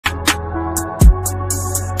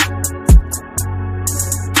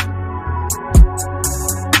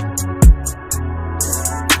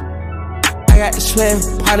got the swag,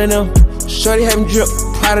 Prada Dem. Shawty having drip,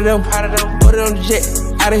 Prada Dem. Put it on the jet,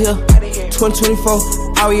 out of here. 2024,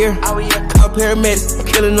 out here. Call paramedics,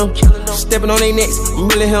 killing them. Steppin on their necks, I'm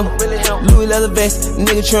really him. Louis leather vest,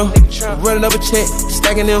 nigga trim. Running up a check,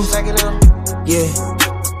 stacking them.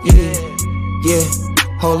 Yeah,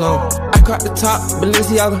 hold on. I caught the top,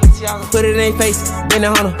 Balenciaga. Put it in their face,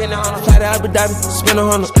 Benihana. Fly to Abu Dhabi, spend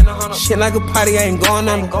 $100. Shit like a potty, I ain't going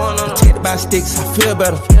under. Protected by sticks, I feel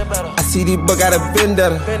better. I see these bugs got a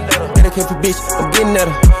vendetta. Better careful bitch, I'm getting at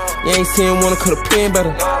her. You ain't seen one, coulda pen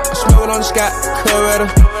better. I'm smoking on the sky, cut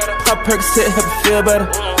Pop Percocet, help it feel better.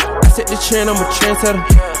 I set the trend, I'm a trendsetter.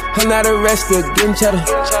 I'm not a rest, still getting cheddar.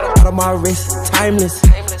 Out of my wrist, timeless.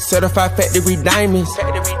 Certified factory diamonds. 3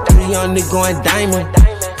 young niggas going diamond.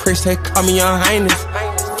 Prince, they call me your highness.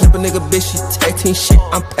 Flip a nigga bitch, she tag team shit.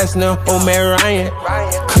 I'm passing her home at Ryan.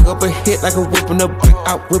 Cook up a hit like a whipping a brick.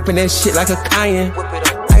 Out whipping that shit like a cayenne.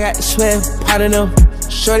 I got the swag, Prada Dem.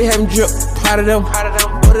 Shorty having drip, Prada Dem.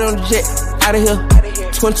 Put it on the jet, out of here.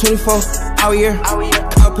 2024, out here.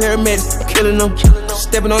 Call paramedics, killing them.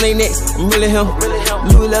 Steppin on their necks, I'm really him.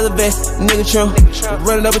 Louis leather vest, nigga trim.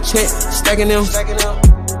 Running up a check, stacking them.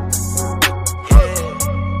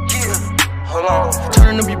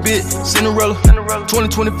 Turn up your bitch, Cinderella.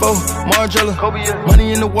 2024, Margiela.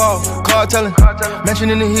 Money in the wall, car telling. Mansion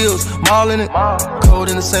in the hills, mall in it. Cold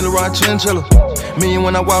in the St. Laurent chinchilla. Me and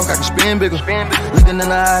when I walk, I can spin bigger. Looking in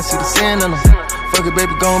the eyes, see the sin in them. Fuck it,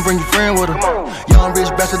 baby, gon' bring your friend with her. Young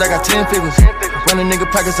rich bastard, I got 10 figures. Running nigga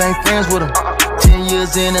pockets, I ain't friends with them. 10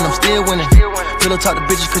 years in and I'm still winning. Pillow talk to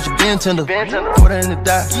bitches cause you been tender. Pour that in the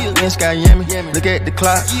dot, in Sky Yummy. Look at the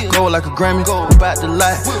clock, go like a Grammy. Whip out the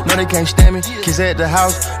lot, no they can't stand me. Kids at the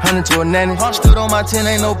house, 100 to a nanny. Stood on my 10,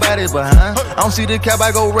 ain't nobody behind. I don't see the cap,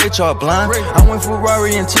 I go Ray Charles blind. I went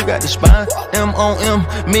Ferrari and 2 got the spine. M on M,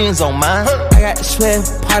 millions on mine. I got the swag,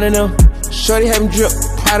 Prada Dem. Shorty having drip,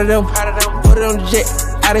 Prada Dem. Put it on the jet,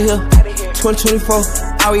 out of here. 2024,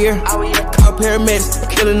 out here. Call paramedics,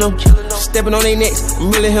 killing them. Steppin on their necks,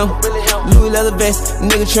 I'm really him. Louis leather vest,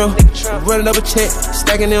 nigga trim. Running up a check,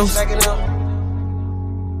 stacking them.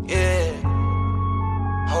 Yeah,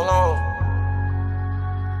 hold on.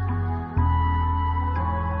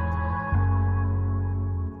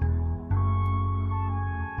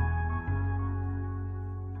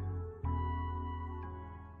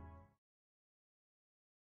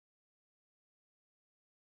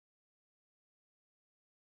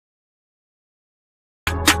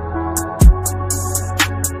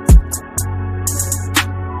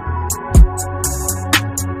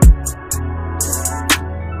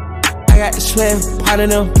 I got the swag, Prada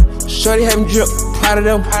Dem. Shorty having drip, Prada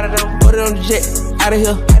Dem. Put it on the jet, out of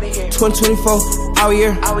here. 2024, out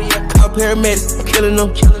here. Call paramedics, killing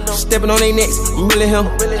them. Steppin on their necks, I'm really him.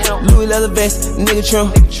 Louis leather vest, nigga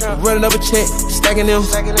trim. Running up a check, stacking them.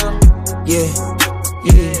 Yeah,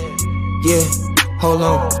 hold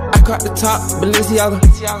on. I caught the top, Balenciaga.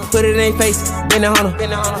 Put it in their face, Benihana.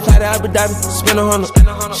 Fly to Abu Dhabi, spend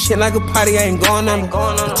 $100. Shit like a potty, I ain't going under.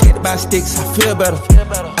 Protected by sticks, I feel better.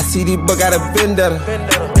 I see these bugs got a vendetta.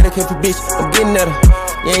 Better careful bitch, I'm getting at her.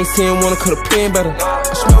 You ain't seen one, coulda pen better. I'm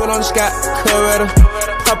smoking on the sky, cut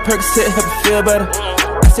Pop Percocet, help it feel better. I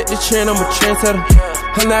set the trend, I'm a trendsetter.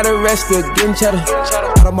 I'm not a rest, still getting cheddar.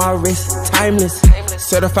 Out of my wrist, timeless.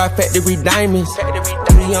 Certified factory diamonds.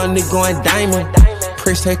 3 young niggas going diamond.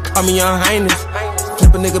 Prince, they call me your highness.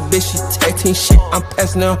 Flip a nigga bitch, she tag team shit. I'm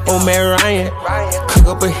passing her home at Ryan. Cook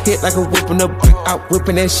up a hit like a whipping a brick. Out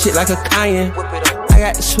whipping that shit like a cayenne. I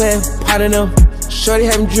got the swag, Prada Dem. Shorty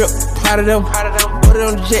having drip, Prada Dem. Put it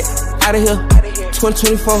on the jet, out of here.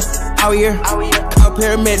 2024, out here. Call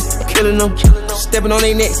paramedics, killing them. Steppin on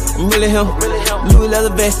their necks, I'm really him. Louis leather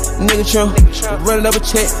vest, nigga trim. Running up a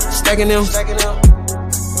check, stacking them.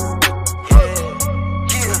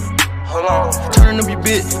 Turn up your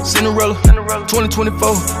bitch, Cinderella.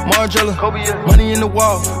 2024, Margiela. Money in the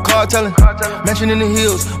wall, car telling. Mansion in the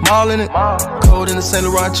hills, mall in it. Cold in the St.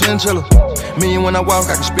 Laurent chinchilla. Me and when I walk,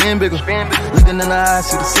 I can spin bigger. Looking in the eyes,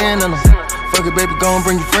 see the sin in them. Fuck it, baby, gon'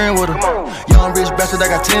 bring your friend with her. Young rich bastard, I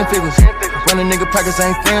got 10 figures. Running nigga pockets, I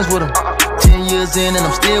ain't friends with them. 10 years in and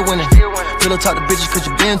I'm still winning. Pillow talk to bitches cause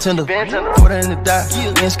you been tender. Pour that in the dot,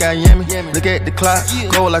 in Sky Yummy. Look at the clock,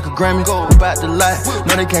 go like a Grammy. Whip out the lot,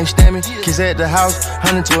 no they can't stand me. Kids at the house,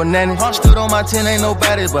 100 to a nanny. Stood on my 10, ain't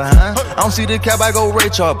nobody behind. I don't see the cap, I go Ray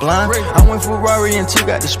Charles blind. I went Ferrari and 2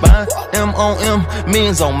 got the spine. M on M,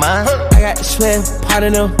 millions on mine. I got the swag, Prada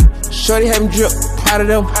Dem. Shorty having drip, Prada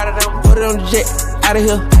Dem. Put it on the jet, out of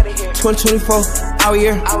here. 2024, out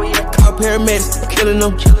here. Call paramedics, killing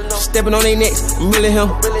them. Steppin on their necks, I'm really him.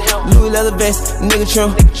 Louis leather vest, nigga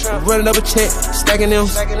trim. Running up a check, stacking them.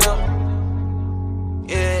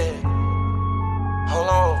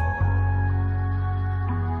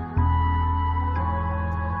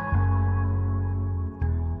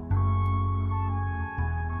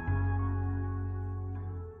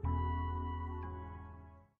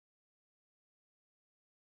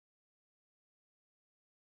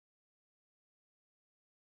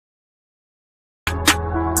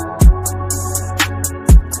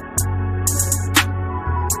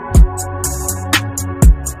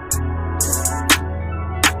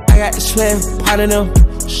 got the swag, Prada Dem.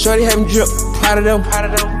 Shawty having drip, Prada Dem.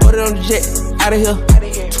 Put it on the jet, out of here.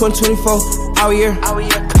 2024, out here.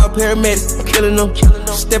 Call paramedics, killing them.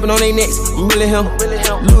 Steppin on their necks, I'm really him.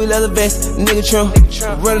 Louis leather vest, nigga trim.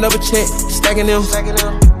 Running up a check, stacking them.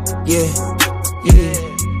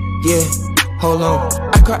 Yeah, hold on.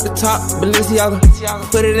 I caught the top, Balenciaga.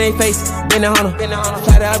 Put it in their face, Benihana.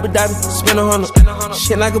 Fly to Abu Dhabi, spin a $100.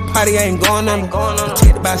 Shit like a potty, I ain't going under.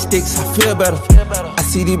 Protected by sticks, I feel better. I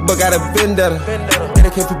see these bugs got a vendetta.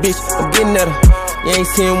 Better careful bitch, I'm getting at her. You ain't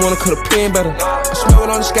seen one, could've penned better. I'm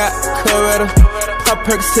smoking on the sky, Coretta. Pop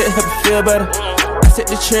Percocet, help me feel better. I set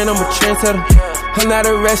the trend, I'm a trendsetter. I'm not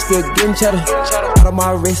arrested, getting cheddar. Out of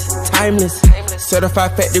my wrist, timeless.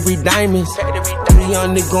 Certified factory diamonds. 3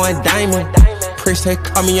 young niggas going diamond. Prince, they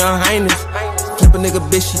call me your highness. Flip a nigga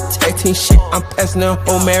bitch, she tag team shit. I'm passing her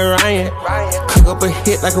home at Ryan. Cook up a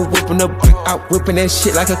hit like a whipping a brick. Out whipping that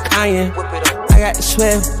shit like a cayenne. I got the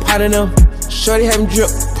swag, Prada Dem. Shorty having drip,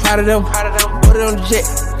 Prada Dem. Put it on the jet,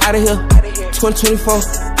 out of here. 2024,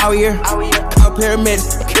 out here. Call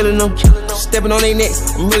paramedics, killing them. Steppin on their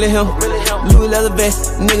necks, I'm really him. Louis leather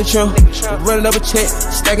vest, nigga trim. Running up a check,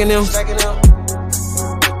 stacking them.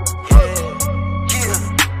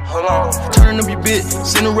 Turn up your bitch,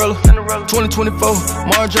 Cinderella. 2024,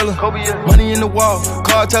 Margiela. Money in the wall,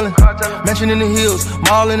 car telling. Mansion in the hills,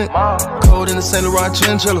 mall in it. Cold in the Saint Laurent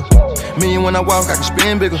chinchilla. Me and when I walk, I can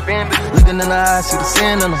spin bigger. Looking in the eyes, see the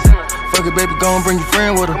sin in them. Fuck it, baby, gon' bring your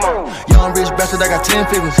friend with her. Young rich bastard, I got 10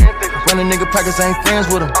 figures. Running nigga pockets, I ain't friends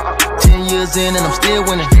with them. 10 years in and I'm still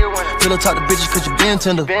winning. Pillow talk to bitches cause you been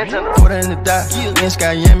tender. Pour that in the dot, in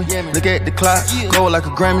Sky Yummy. Look at the clock, go like a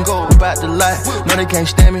Grammy. Whip out the lot, no they can't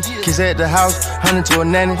stand me. Kids at the house, 100 to a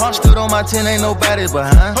nanny. Stood on my 10, ain't nobody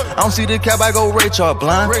behind. I don't see the cap, I go Ray Charles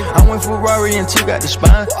blind. I went Ferrari and T got the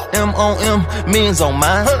spine. M on M, millions on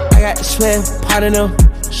mine. I got the swag, Prada Dem.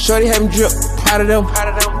 Shorty having drip, Prada Dem.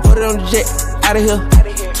 Put it on the jet, out of here.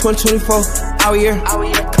 2024, out here.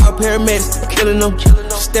 Call paramedics, killing them.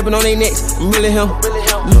 Steppin on their necks, I'm really him.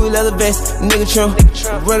 Louis leather vest, nigga trim.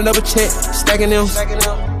 Running up a check, stacking them.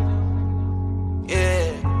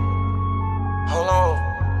 Yeah, hold on.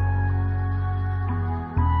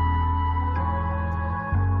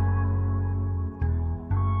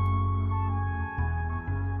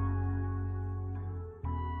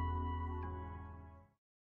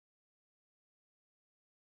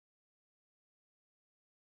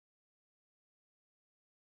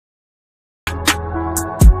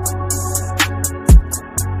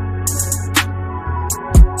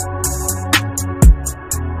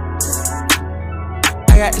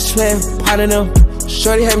 I got the swag, Prada Dem.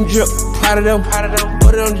 Shorty having drip, Prada Dem.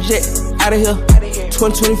 Put it on the jet, out of here.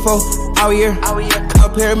 2024, out here. Call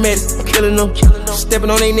paramedics, killing them. Steppin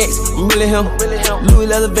on their necks, I'm really him. Louis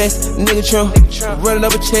leather vest, nigga trim. Running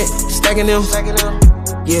up a check, stacking them.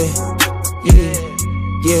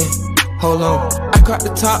 Yeah, hold on. I caught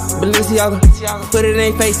the top, Balenciaga. Put it in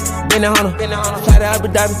their face, Benihana. Fly to Abu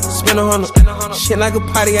Dhabi, spin a $100. Shit like a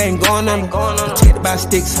potty, I ain't going under. Protected by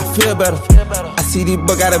sticks, I feel better. I see these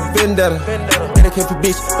bugs got a vendetta. Better careful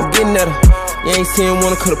bitch, I'm getting at her. You ain't seen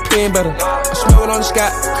one, could've penned better. I'm smoking on the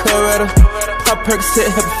sky, Coretta. Pop Percocet,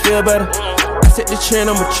 help me feel better. I set the trend,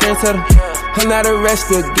 I'm a trendsetter. I'm not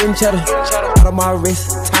arrested, getting cheddar. Out of my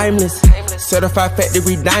wrist, timeless. Certified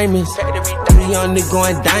factory diamonds. 3 young niggas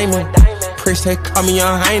going diamond. Prince, they call me your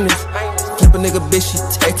highness. Flip a nigga bitch, she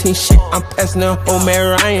tag team shit. I'm passing her home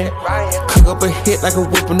at Ryan. Cook up a hit like a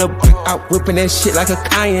whipping a brick. Out whipping that shit like a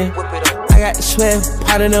cayenne. I got the swag,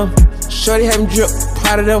 Prada Dem. Shorty having drip,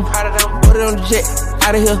 Prada Dem. Put it on the jet,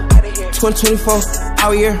 out of here. 2024,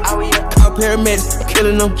 out here. Call paramedics,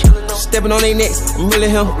 killing them. Steppin on their necks, I'm really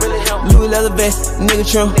him. Louis leather vest, nigga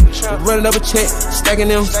trim. Running up a check, stacking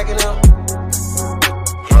them.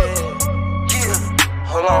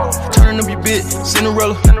 Turn up your bitch,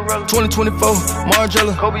 Cinderella. 2024,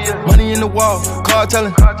 Margiela. Money in the wall, car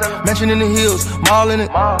telling. Mansion in the hills, mall in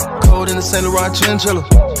it. Cold in the Saint Laurent chinchilla.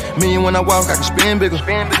 Me and when I walk, I can spin bigger.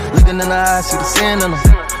 Looking in the eyes, see the sin in them.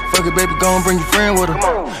 Fuck it, baby, gon' bring your friend with her.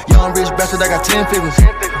 Young rich bastard, I got 10 figures.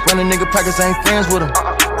 Running nigga pockets, I ain't friends with them.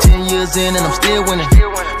 10 years in and I'm still winning.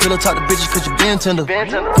 Pillow talk to bitches cause you been tender.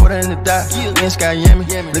 Pour that in the dot, in Sky Yummy.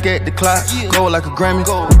 Look at the clock, go like a Grammy.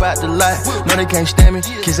 Whip out the lot, no they can't stand me.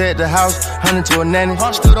 Kids at the house, 100 to a nanny.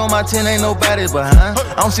 Stood on my 10, ain't nobody behind.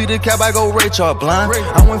 I don't see the cap, I go Ray Charles blind.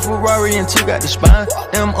 I went Ferrari and T got the spine.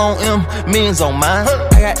 M on M, millions on mine.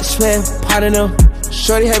 I got the swag, Prada Dem.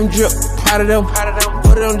 Shorty having drip, Prada Dem.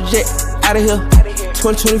 Put it on the jet, out of here.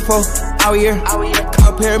 2024, out here.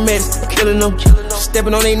 Call paramedics, killing them.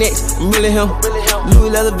 Steppin on their necks, I'm really him. Louis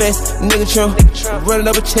leather vest, nigga trim. Running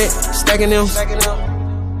up a check, stacking them.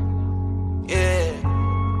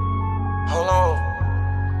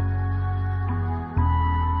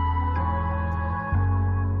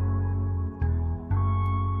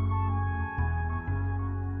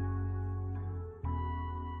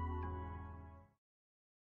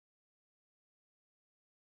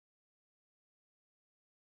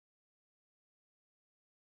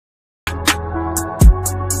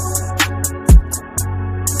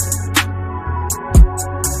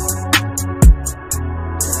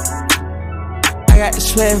 got the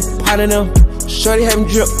swag, Prada Dem. Shawty havin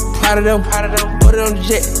drip, Prada Dem. Put it on the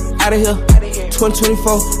jet, out of here.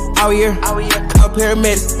 2024, all year. Call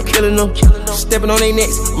paramedics, Killin them. Steppin on their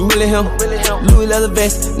necks, I'm really him. Louis leather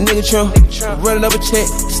vest, nigga trim. Running up a check,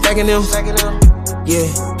 Stackin M. Yeah,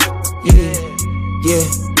 yeah, yeah.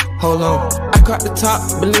 Hold on. I caught the top,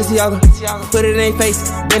 Balenciaga. Put it in their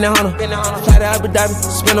face, Benihana. Fly to Abu Dhabi,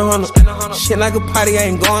 spin a $100. Shit like a potty,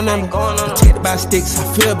 I ain't going under. Protected by sticks, I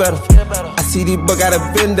feel better. I see these bugs got a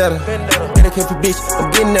vendetta. Better careful bitch,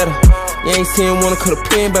 I'm getting at her. You ain't seen one, could've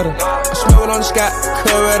penned better. I'm smoking on the sky,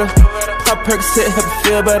 Coretta. Pop Percocet, help me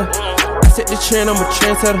feel better. I set the trend, I'm a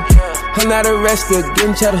trendsetter. I'm not a wrestler,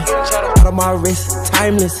 getting cheddar. Out of my wrist,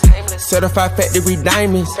 timeless. Certified factory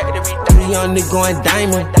diamonds. 3 young nigga going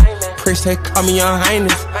diamond. Prince, they call me your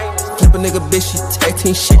highness. Flip a nigga bitch, she tag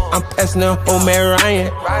team shit. I'm passing her home at Ryan.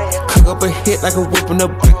 Cook up a hit like a whipping a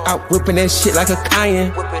brick. Out whipping that shit like a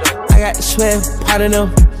cayenne. I got the swag, Prada Dem.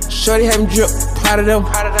 Shorty having drip, Prada Dem.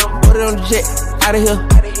 Put it on the jet, out of here.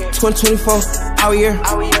 2024, all year.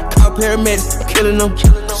 Call paramedics, Killin them.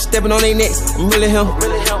 Steppin on their necks, I'm really him.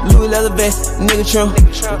 Louis leather vest, nigga trim.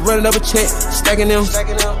 Running up a check, Stackin M.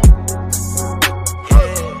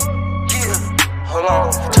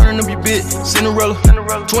 Turn up your bitch, Cinderella.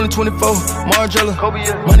 2024, Margiela.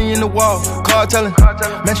 Money in the wall, car telling.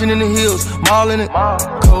 Mansion in the hills, mall in it.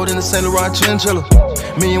 Cold in the St. Laurent chinchilla.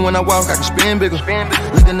 Me and when I walk, I can spin bigger.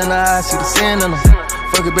 Looking in the eyes, see the sin in them.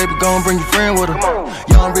 Fuck it, baby, gon' bring your friend with her.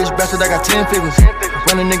 Young rich bastard, I got 10 figures.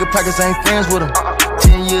 Running nigga pockets, I ain't friends with them.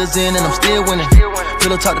 10 years in and I'm still winning.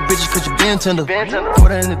 Pillow talk to bitches cause you been tender.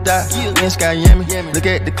 Put her in the dot, in Sky Yammy. Look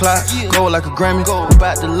at the clock, go like a Grammy. Whip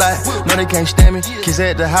out the lot, no they can't stand me. Kids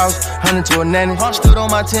at the house, 100 to a nanny. Stood on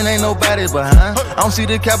my 10, ain't nobody behind. I don't see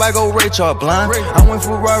the cap, I go Ray Charles blind. I went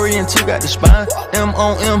Ferrari and 2 got the spine. M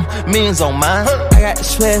on M, millions on mine. I got the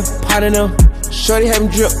swag, Prada Dem. Shorty having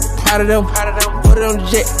drip, Prada Dem. Put it on the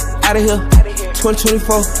jet, out of here.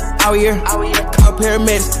 2024, all year. Call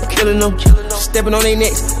paramedics, Killin them. Steppin on their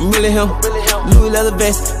necks, I'm really him. Louis leather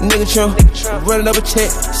vest, nigga trim. Running up a check,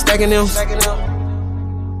 Stackin them.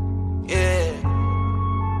 Yeah,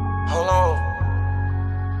 hold on.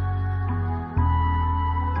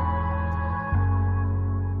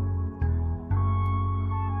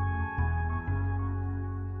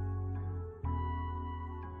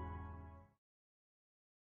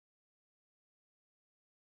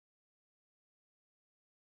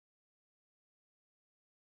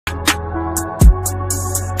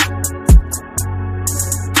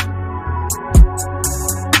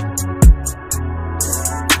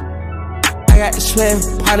 I got the swag,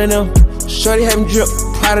 Prada Dem. Shorty having drip,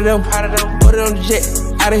 Prada Dem. Put it on the jet,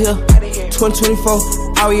 out of here. 2024,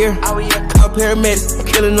 all year. Call paramedics,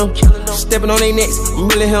 Killin them. Steppin on their necks, I'm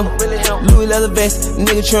really him. Louis leather vest,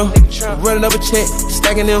 nigga trim. Running up a check,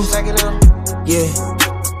 Stackin them. Yeah,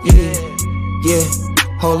 yeah, yeah.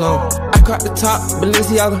 Hold on. I caught the top,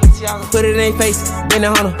 Balenciaga. Put it in their face,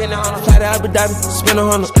 Benihana. Fly to Abu Dhabi, spin a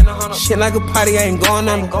 $100. Shit like a potty, I ain't going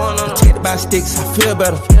under. Protected by sticks, I feel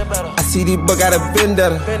better. I see these bugs got a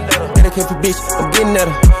vendetta. Better careful bitch, I'm getting at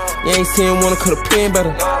her. You ain't seen one, could've penned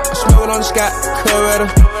better. I'm smoking on the sky, Coretta.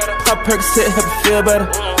 Pop Percocet, help me feel better.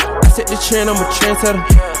 I set the trend, I'm a trendsetter.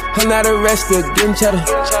 I'm not a wrestler, getting cheddar.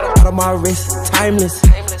 Out of my wrist, timeless.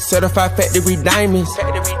 Certified factory diamonds.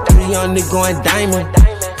 3 young nigga going diamond.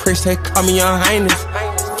 Prince, they call me your highness.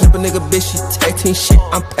 Flip a nigga bitch, she tag team shit.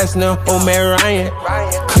 I'm passing her home at Ryan.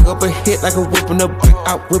 Cook up a hit like a whipping a brick.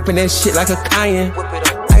 Out whipping that shit like a cayenne.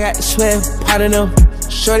 I got the swag, Prada Dem.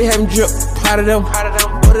 Shorty having drip, Prada Dem.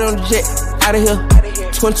 Put it on the jet, out of here.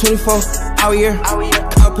 2024, all year.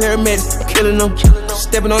 Call paramedics, Killin them.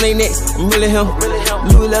 Steppin on their necks, I'm really him.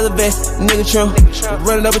 Louis leather vest, nigga trim.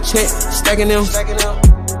 Running up a check, Stackin them.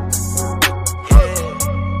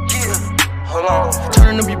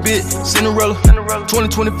 Turn up your bitch, Cinderella.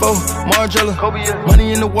 2024, Margiela.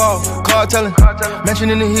 Money in the wall, car telling. Mansion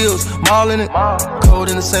in the hills, mall in it. Cold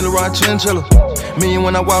in the St. Laurent chinchilla. Me and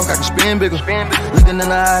when I walk, I can spin bigger. Looking in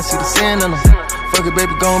the eyes, see the sin in them. Fuck it,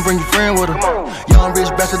 baby, gon' bring your friend with her. Young rich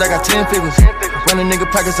bastard, I got 10 figures. Running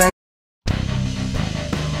nigga pockets, ain't.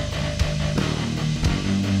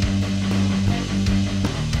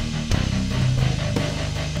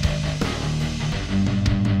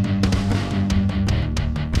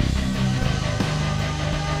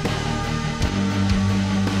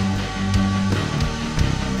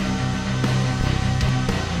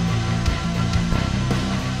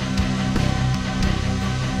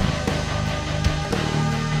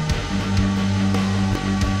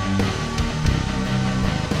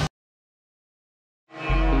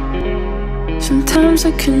 Sometimes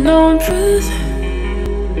I cannot breathe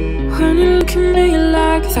When you look at me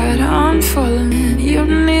like that, I'm falling. You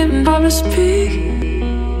don't even bother to speak.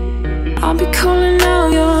 I'll be calling out